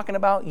 He's talking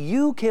about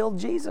you killed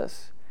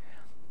Jesus.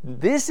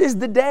 This is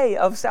the day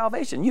of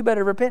salvation. You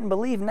better repent and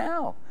believe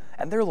now.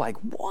 And they're like,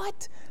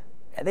 what?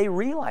 And they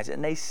realize it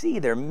and they see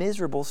their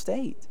miserable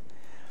state.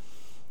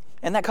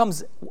 And that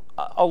comes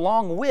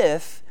along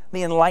with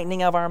the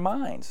enlightening of our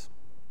minds.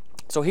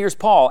 So here's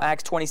Paul,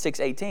 Acts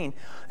 26:18.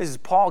 This is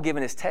Paul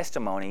giving his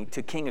testimony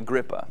to King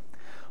Agrippa.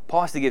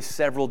 Paul has to give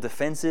several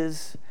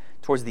defenses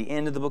towards the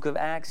end of the book of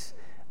Acts.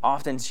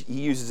 Often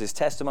he uses his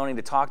testimony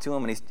to talk to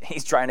him, and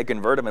he's trying to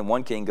convert him. And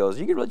one king goes,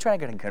 "You really trying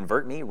to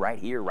convert me right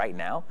here, right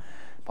now?"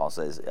 Paul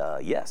says,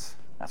 "Yes,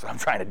 that's what I'm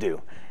trying to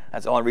do.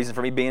 That's the only reason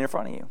for me being in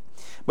front of you."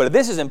 But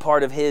this isn't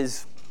part of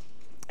his.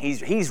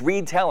 He's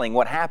retelling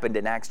what happened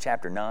in Acts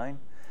chapter 9.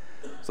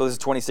 So this is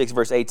 26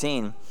 verse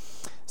 18.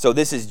 So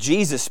this is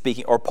Jesus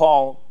speaking, or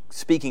Paul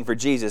speaking for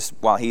Jesus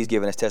while he's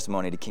giving his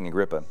testimony to King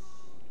Agrippa.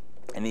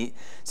 And he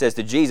says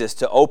to Jesus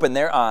to open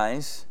their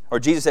eyes, or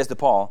Jesus says to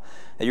Paul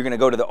that you're going to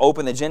go to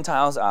open the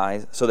Gentiles'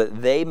 eyes so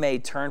that they may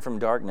turn from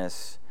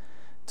darkness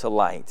to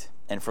light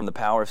and from the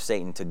power of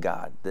Satan to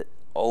God. That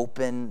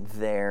open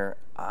their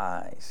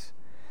eyes,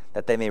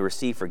 that they may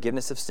receive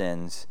forgiveness of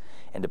sins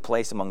and to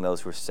place among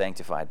those who are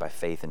sanctified by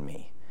faith in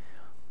me.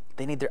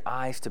 They need their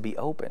eyes to be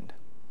opened.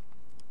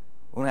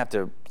 We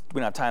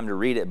don't have time to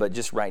read it, but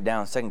just write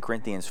down 2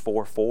 Corinthians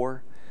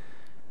 4:4,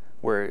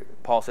 where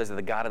Paul says that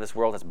the God of this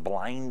world has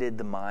blinded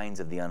the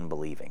minds of the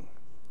unbelieving.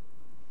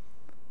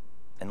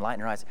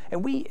 Enlighten our eyes.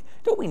 And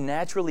don't we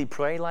naturally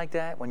pray like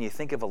that when you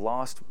think of a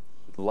lost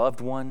loved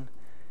one?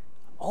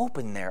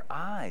 Open their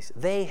eyes.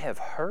 They have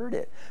heard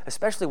it,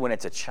 especially when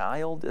it's a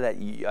child, that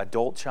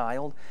adult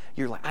child.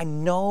 You're like, I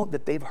know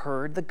that they've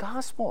heard the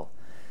gospel.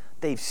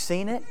 They've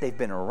seen it. They've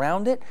been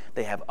around it.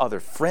 They have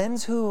other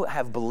friends who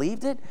have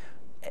believed it.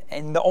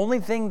 And the only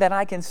thing that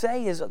I can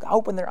say is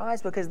open their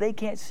eyes because they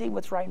can't see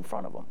what's right in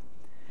front of them.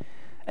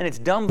 And it's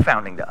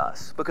dumbfounding to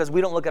us because we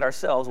don't look at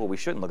ourselves. Well, we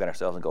shouldn't look at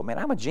ourselves and go, man,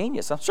 I'm a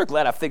genius. I'm sure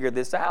glad I figured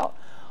this out.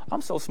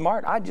 I'm so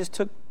smart. I just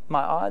took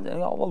my odds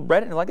and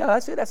read it and like, oh,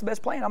 that's it. That's the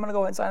best plan. I'm going to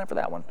go ahead and sign up for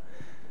that one.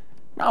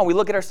 No, we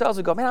look at ourselves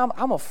and go, man,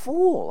 I'm a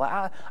fool.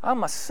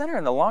 I'm a sinner.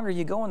 And the longer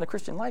you go in the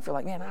Christian life, you're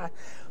like, man,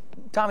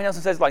 Tommy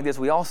Nelson says it like this,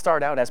 we all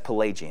start out as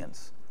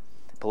Pelagians.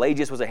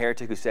 Pelagius was a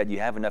heretic who said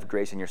you have enough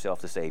grace in yourself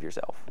to save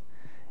yourself.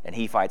 And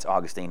he fights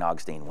Augustine.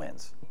 Augustine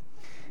wins.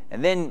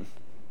 And then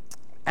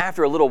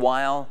After a little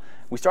while,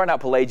 we start out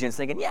Pelagians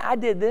thinking, yeah, I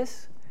did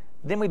this.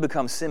 Then we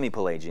become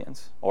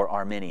semi-Pelagians or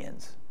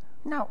Arminians.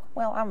 No,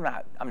 well, I'm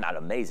not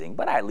amazing,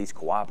 but I at least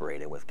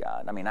cooperated with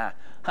God. I mean,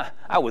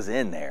 I was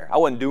in there. I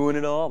wasn't doing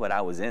it all, but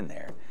I was in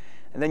there.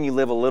 And then you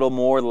live a little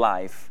more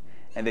life,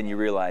 and then you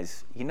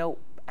realize,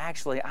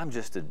 actually, I'm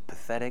just a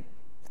pathetic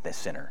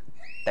sinner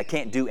that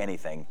can't do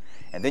anything.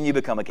 And then you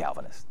become a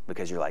Calvinist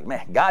because you're like,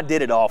 man, God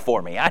did it all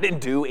for me. I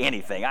didn't do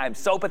anything. I am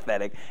so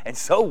pathetic and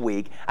so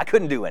weak, I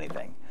couldn't do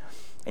anything.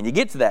 And you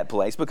get to that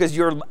place because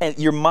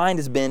your mind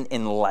has been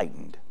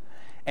enlightened.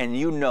 And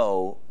you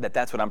know that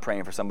that's what I'm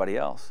praying for somebody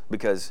else,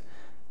 because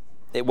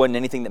it wasn't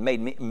anything that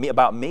made me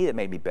about me that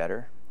made me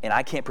better. And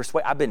I can't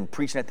persuade. I've been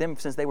preaching at them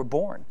since they were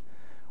born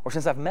or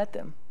since I've met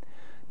them.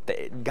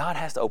 God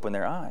has to open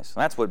their eyes.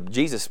 And that's what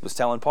Jesus was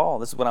telling Paul.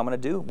 This is what I'm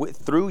going to do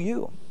through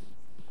you.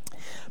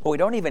 But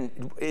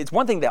it's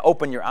one thing to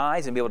open your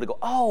eyes and be able to go,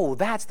 oh,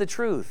 that's the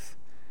truth.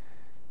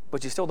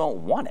 But you still don't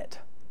want it.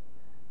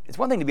 It's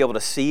one thing to be able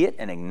to see it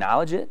and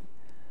acknowledge it.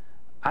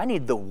 I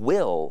need the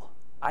will.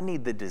 I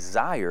need the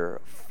desire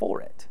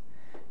for it.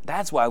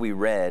 That's why we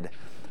read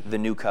the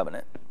New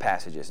Covenant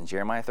passages in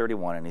Jeremiah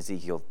 31 and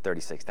Ezekiel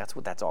 36. That's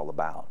what that's all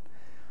about.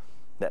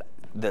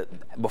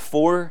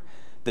 Before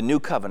the New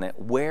Covenant,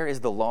 where is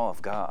the law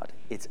of God?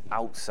 It's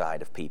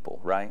outside of people,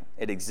 right?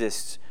 It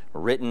exists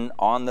written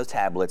on the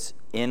tablets,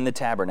 in the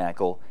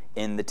tabernacle,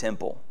 in the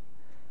temple.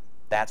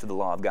 That's what the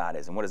law of God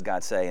is. And what does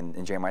God say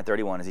in Jeremiah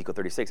 31, Ezekiel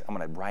 36? I'm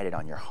going to write it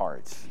on your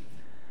hearts.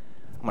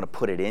 I'm going to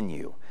put it in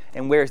you.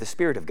 And where's the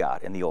Spirit of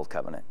God in the Old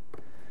Covenant?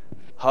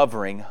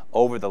 Hovering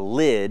over the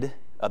lid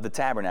of the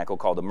tabernacle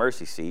called the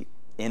mercy seat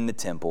in the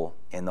temple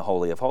in the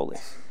Holy of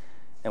Holies.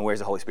 And where's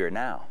the Holy Spirit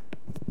now?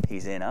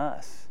 He's in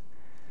us.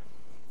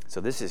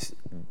 So this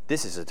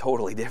is a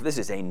totally different, this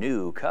is a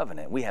new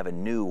covenant. We have a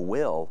new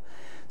will.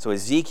 So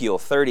Ezekiel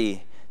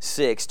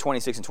 36,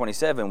 26 and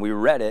 27, we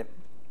read it,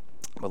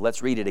 but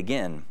let's read it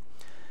again,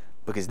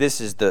 because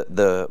this is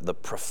the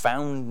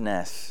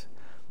profoundness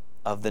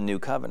of the new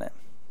covenant.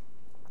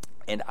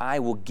 And I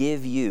will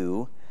give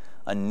you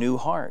a new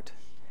heart,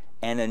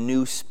 and a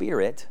new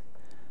spirit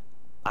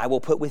I will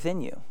put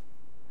within you.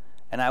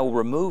 And I will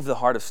remove the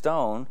heart of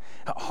stone.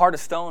 A heart of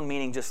stone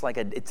meaning just like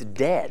it's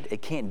dead.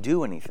 It can't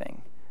do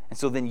anything. And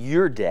so then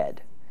you're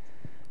dead.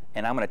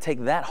 And I'm going to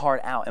take that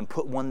heart out and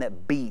put one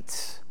that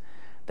beats,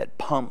 that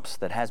pumps,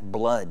 that has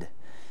blood.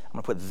 I'm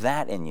going to put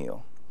that in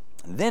you.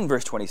 And then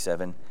verse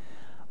 27,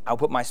 I'll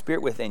put my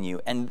spirit within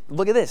you. And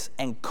look at this.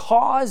 And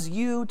cause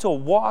you to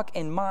walk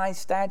in my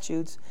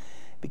statutes.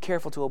 Be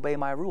careful to obey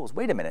my rules.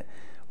 Wait a minute.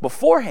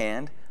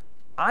 Beforehand,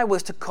 I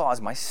was to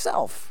cause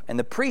myself. And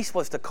the priest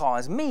was to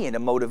cause me and to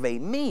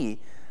motivate me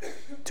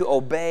to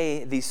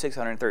obey these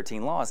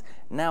 613 laws.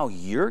 Now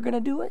you're going to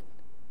do it?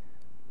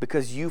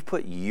 Because you've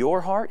put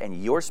your heart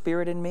and your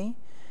spirit in me.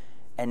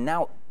 And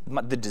now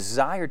the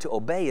desire to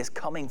obey is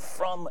coming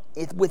from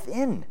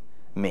within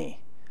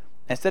me,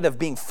 instead of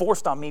being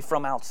forced on me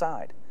from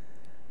outside,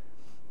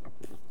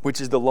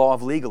 which is the law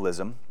of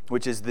legalism,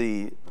 which is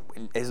the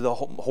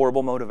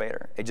horrible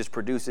motivator. It just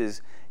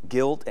produces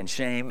guilt and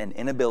shame and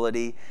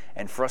inability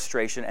and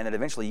frustration, and then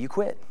eventually you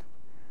quit.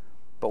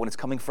 But when it's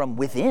coming from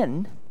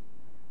within,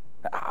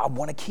 I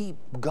want to keep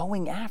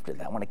going after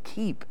that. I want to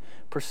keep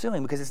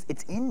pursuing because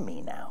it's in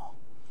me now.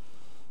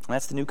 And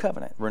that's the new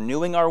covenant.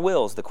 Renewing our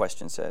wills, the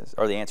question says,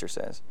 or the answer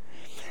says.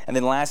 And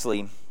then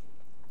lastly,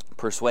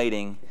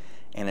 persuading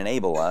and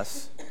enable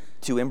us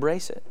to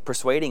embrace it.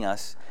 Persuading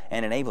us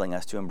and enabling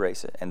us to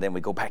embrace it. And then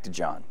we go back to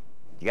John.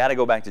 You got to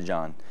go back to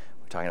John.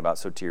 We're talking about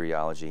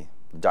soteriology,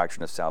 the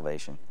doctrine of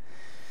salvation.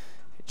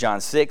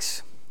 John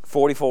 6,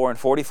 44 and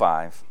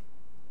 45.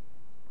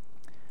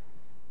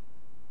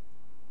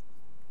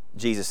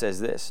 Jesus says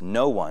this,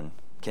 no one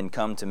can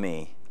come to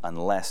me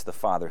unless the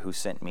Father who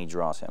sent me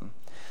draws him.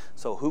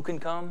 So who can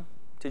come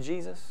to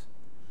Jesus?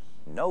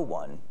 No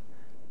one,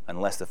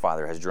 unless the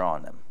Father has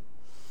drawn them.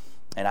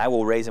 And I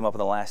will raise him up on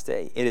the last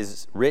day. It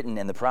is written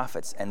in the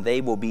prophets, and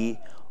they will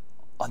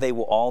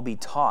all be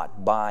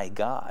taught by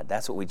God.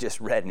 That's what we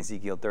just read in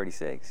Ezekiel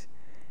 36.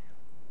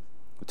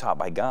 We're taught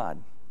by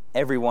God.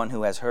 Everyone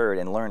who has heard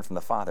and learned from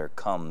the Father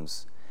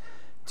comes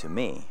to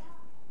me.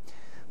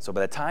 So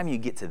by the time you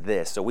get to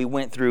this, so we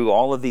went through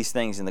all of these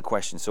things in the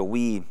question. So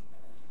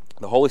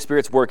the Holy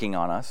Spirit's working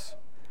on us.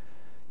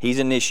 He's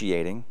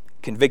initiating,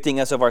 convicting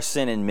us of our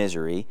sin and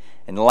misery,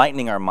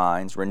 enlightening our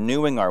minds,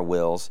 renewing our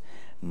wills.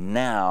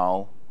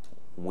 Now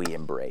we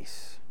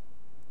embrace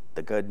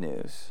the good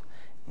news.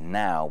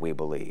 Now we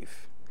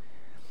believe.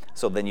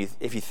 So then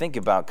if you think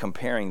about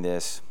comparing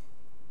this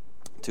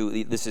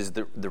to, this is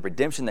the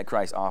redemption that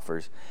Christ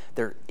offers,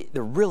 there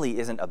really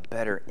isn't a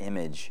better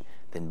image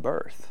than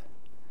birth.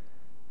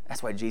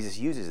 That's why Jesus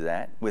uses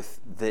that with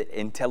the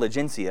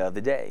intelligentsia of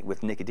the day,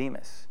 with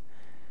Nicodemus.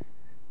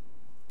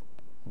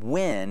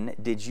 When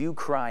did you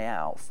cry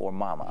out for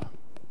mama?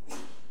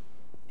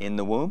 In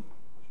the womb?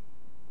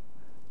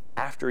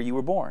 After you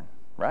were born,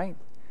 right?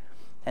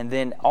 And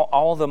then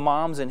all the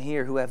moms in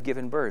here who have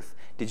given birth,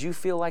 did you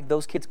feel like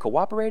those kids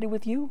cooperated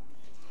with you?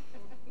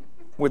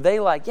 Were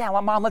they like, yeah,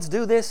 well, Mom, let's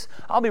do this.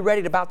 I'll be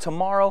ready about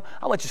tomorrow.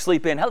 I'll let you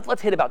sleep in.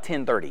 Let's hit about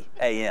 10:30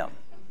 a.m.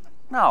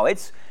 No,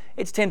 it's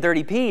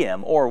 10:30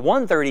 p.m. or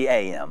 1:30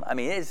 a.m. I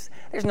mean,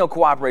 there's no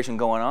cooperation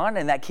going on,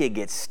 and that kid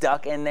gets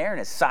stuck in there and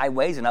it's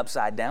sideways and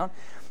upside down,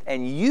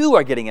 and you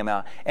are getting him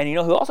out. And you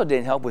know who also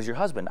didn't help was your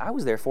husband. I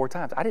was there 4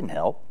 times. I didn't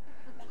help.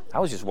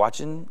 I was just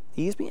watching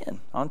ESPN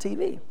on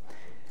TV.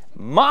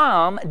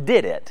 Mom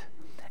did it.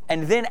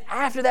 And then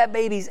after that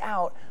baby's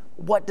out,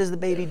 what does the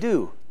baby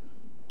do?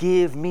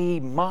 Give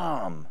me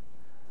Mom.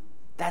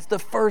 That's the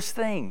first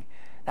thing.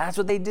 That's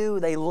what they do.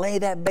 They lay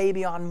that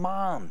baby on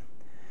Mom.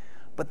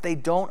 But they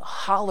don't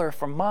holler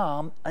for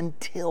Mom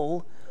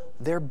until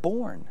they're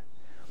born.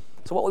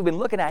 So what we've been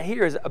looking at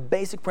here is a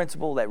basic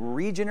principle that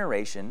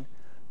regeneration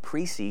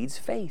precedes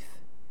faith.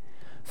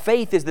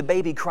 Faith is the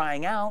baby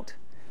crying out.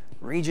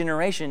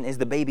 Regeneration is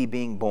the baby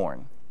being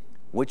born.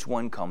 Which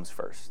one comes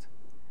first?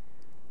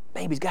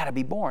 Baby's got to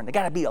be born. They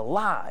got to be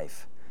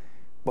alive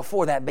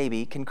before that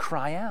baby can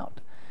cry out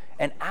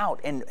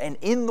and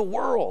in the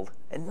world.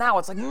 And now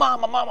it's like,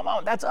 Mama, Mama,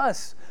 Mama, that's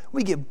us.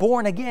 We get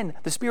born again.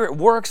 The Spirit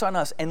works on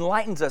us,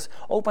 enlightens us,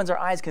 opens our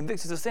eyes,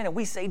 convicts us of sin, and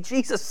we say,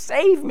 Jesus,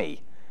 save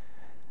me.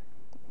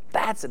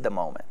 That's at the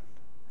moment.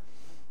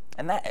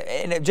 And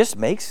it just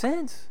makes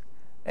sense.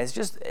 It's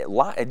just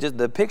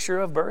the picture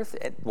of birth,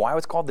 why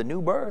it's called the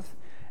new birth.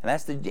 And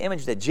that's the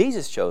image that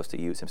Jesus chose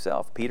to use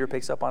himself. Peter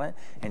picks up on it,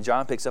 and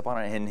John picks up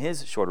on it in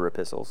his shorter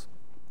epistles.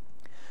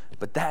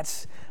 But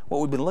that's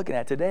what we've been looking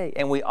at today.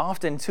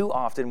 And too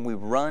often, we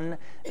run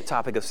the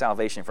topic of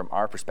salvation from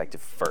our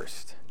perspective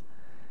first.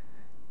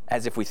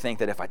 As if we think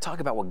that if I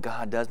talk about what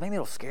God does, maybe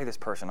it'll scare this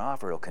person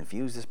off or it'll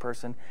confuse this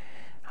person.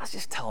 I'll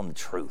just tell them the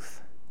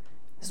truth.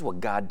 This is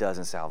what God does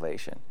in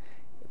salvation.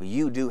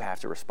 You do have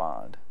to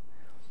respond.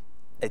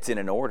 It's in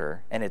an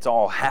order, and it's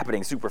all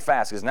happening super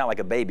fast because it's not like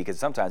a baby, because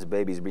sometimes a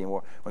baby's being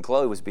born. When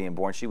Chloe was being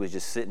born, she was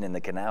just sitting in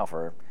the canal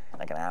for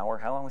like an hour.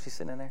 How long was she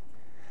sitting in there?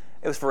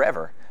 It was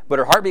forever. But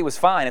her heartbeat was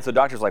fine, and so the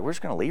doctor's like, we're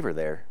just going to leave her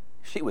there.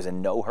 She was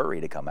in no hurry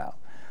to come out.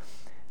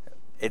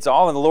 It's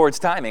all in the Lord's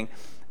timing,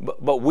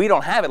 but we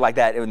don't have it like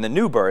that in the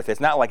new birth. It's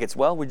not like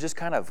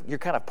you're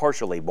kind of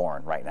partially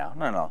born right now.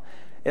 No.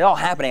 It's all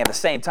happening at the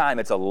same time.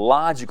 It's a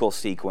logical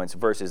sequence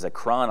versus a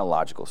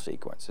chronological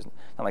sequence. It's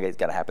not like it's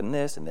got to happen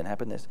this and then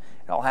happen this.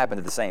 It all happened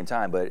at the same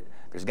time, but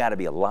there's got to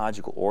be a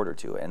logical order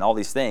to it. And all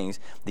these things,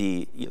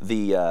 the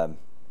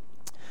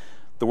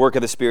work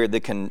of the Spirit,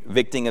 the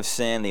convicting of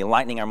sin, the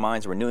enlightening our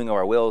minds, renewing of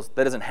our wills,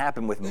 that doesn't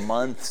happen with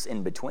months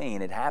in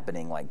between. It's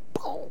happening like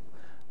boom,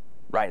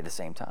 right at the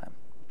same time.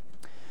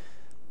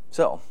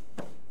 So,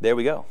 there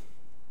we go.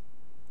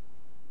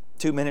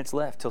 2 minutes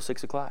left till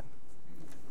 6 o'clock.